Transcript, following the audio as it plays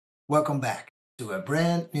Welcome back to a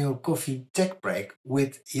brand new coffee tech break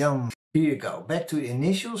with Jan. Here you go, back to the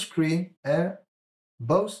initial screen.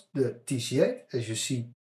 Both the TC8, as you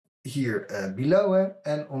see here below,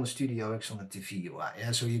 and on the Studio X on the TV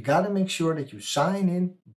UI. So you gotta make sure that you sign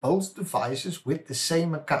in both devices with the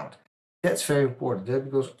same account. That's very important,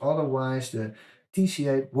 because otherwise the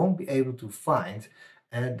TC8 won't be able to find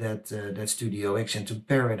that Studio X and to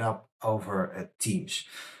pair it up over Teams.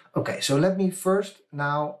 Okay, so let me first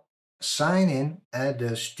now sign in at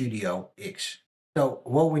the Studio X. So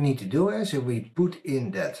what we need to do is we put in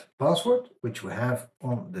that password, which we have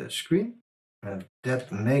on the screen. And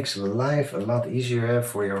that makes life a lot easier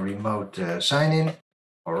for your remote sign-in.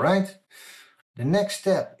 All right. The next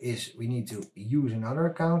step is we need to use another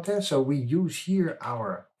account. So we use here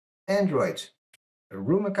our Android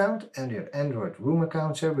room account and the Android room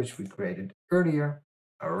account, which we created earlier.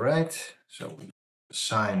 All right. So we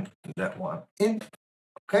sign that one in.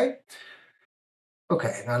 Okay.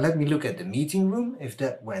 Okay, now let me look at the meeting room if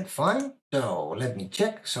that went fine. So let me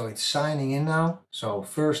check. So it's signing in now. So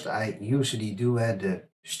first I usually do the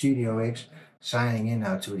Studio X signing in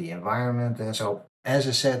now to the environment. And so as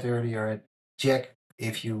I said earlier, check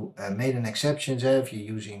if you made an exception, if you're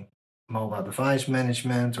using mobile device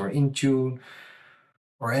management or Intune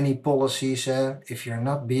or any policies. If you're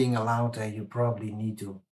not being allowed, you probably need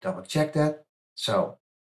to double check that. So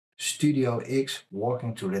Studio X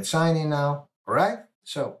walking to that sign in now. All right,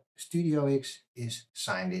 so Studio X is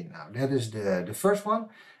signed in now. That is the first one.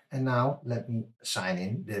 And now let me sign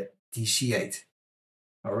in the TC8.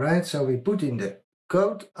 All right, so we put in the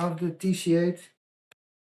code of the TC8.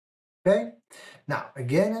 Okay, now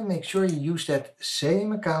again, make sure you use that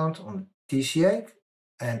same account on the TC8.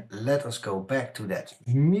 And let us go back to that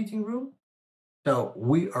meeting room. So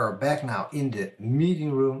we are back now in the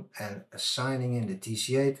meeting room and signing in the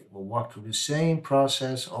TC8. We'll walk through the same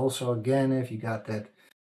process. Also, again, if you got that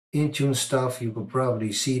Intune stuff, you could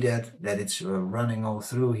probably see that it's running all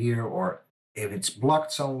through here, or if it's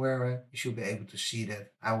blocked somewhere, you should be able to see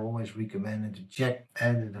that. I will always recommend it to check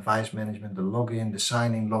the device management, the login, the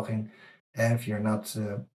sign-in login, and if you're not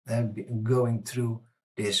going through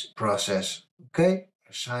this process. Okay,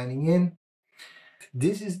 signing in.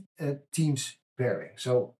 This is Teams pairing.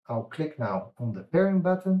 So I'll click now on the pairing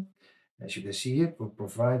button. As you can see, it will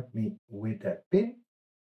provide me with that pin.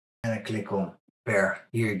 And I click on pair.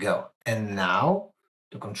 Here you go. And now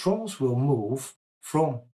the controls will move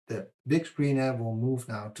from the big screen and will move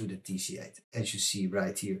now to the TC8, as you see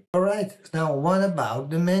right here. All right, now what about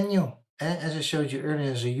the menu? As I showed you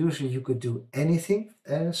earlier, as a user, you could do anything.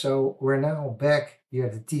 So we're now back here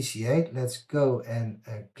at the TC8. Let's go and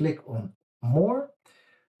click on more.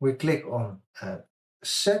 We click on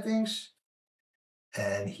settings,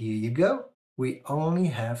 and here you go. We only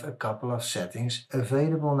have a couple of settings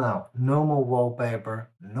available now. No more wallpaper,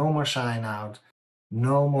 no more sign out,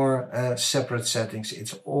 no more separate settings.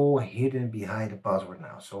 It's all hidden behind the password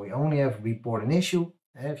now. So we only have report an issue.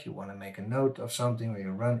 If you want to make a note of something or you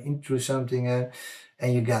run into something, and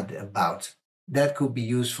you got the about. That could be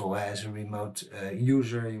useful as a remote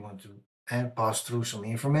user. You want to pass through some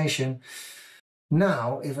information.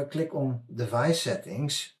 Now, if I click on device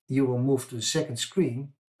settings, you will move to the second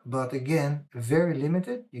screen, but again, very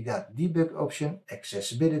limited. You got debug option,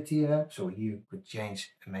 accessibility. So here you could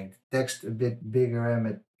change and make the text a bit bigger and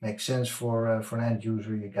it makes sense for an end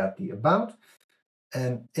user. You got the about.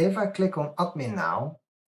 And if I click on admin now,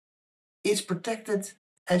 it's protected,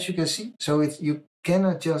 as you can see. So you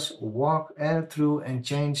cannot just walk through and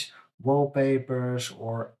change wallpapers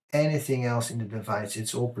or anything else in the device.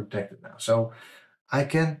 It's all protected now. So I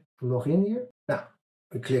can log in here. Now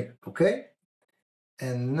we click OK.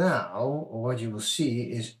 And now what you will see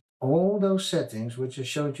is all those settings which I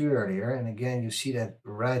showed you earlier. And again, you see that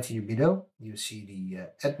right here below. You see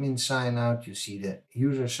the admin sign out, you see the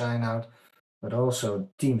user sign out, but also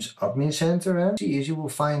Teams admin center. And see is you will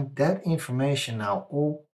find that information now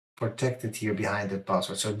all protected here behind the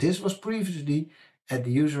password. So this was previously at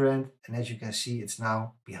the user end, and as you can see, it's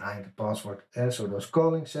now behind the password. So those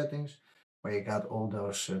calling settings, where you got all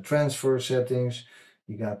those transfer settings,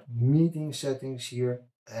 you got meeting settings here,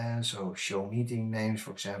 and so show meeting names,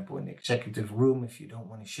 for example, in the executive room, if you don't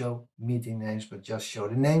want to show meeting names, but just show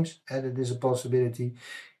the names, that is a possibility.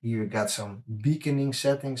 Here you got some beaconing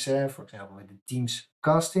settings, for example, with the Teams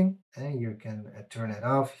casting, and you can turn it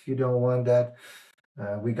off if you don't want that.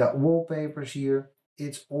 We got wallpapers here.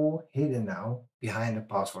 It's all hidden now behind the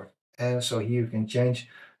password. And so here you can change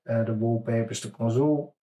the wallpapers to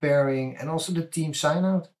console, pairing, and also the team sign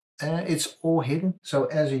out. It's all hidden. So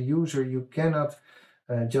as a user, you cannot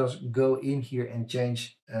just go in here and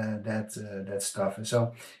change that stuff. And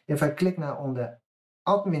so if I click now on the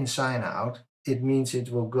admin sign out, it means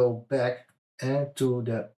it will go back to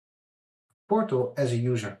the portal as a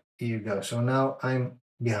user. Here you go. So now I'm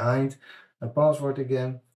behind a password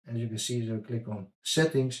again. As you can see, so click on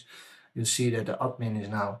settings, you'll see that the admin is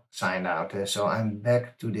now signed out. So I'm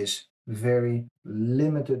back to this very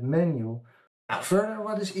limited menu. Now further,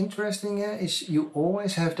 what is interesting is you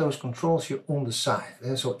always have those controls here on the side.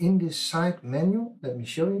 So in this side menu, let me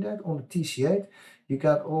show you that on the TC8, you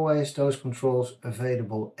got always those controls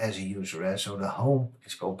available as a user. So the home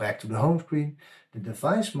is go back to the home screen. The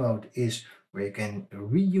device mode is where you can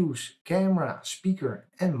reuse camera, speaker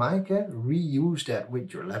and mic, reuse that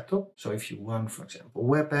with your laptop. So if you want, for example,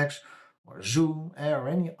 WebEx or Zoom or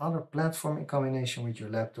any other platform in combination with your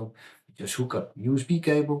laptop, you just hook up USB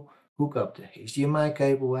cable, hook up the HDMI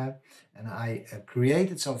cable, and I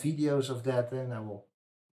created some videos of that, and I will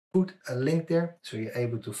put a link there so you're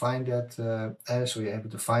able to find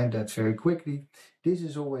that very quickly. This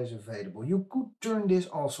is always available. You could turn this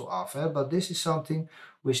also off, but this is something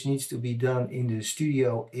which needs to be done in the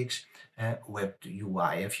Studio X web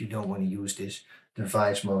UI if you don't want to use this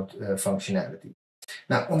device mode functionality.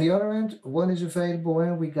 Now on the other end, what is available?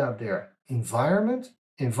 We got there environment.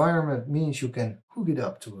 Environment means you can hook it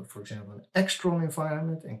up to, for example, an external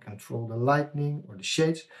environment and control the lighting or the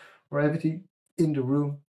shades or everything in the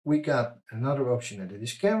room. We got another option that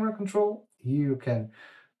is camera control. Here you can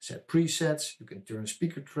set presets, you can turn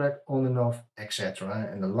speaker track on and off, etc.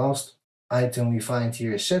 And the last item we find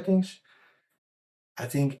here is settings. I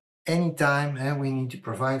think anytime we need to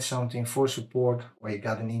provide something for support, or you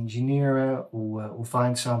got an engineer who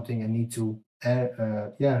finds something and need to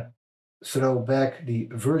throw back the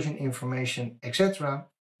version information, etc.,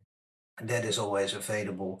 that is always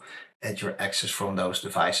available at your access from those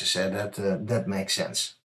devices. That makes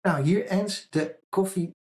sense. Now here ends the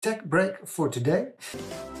coffee tech break for today.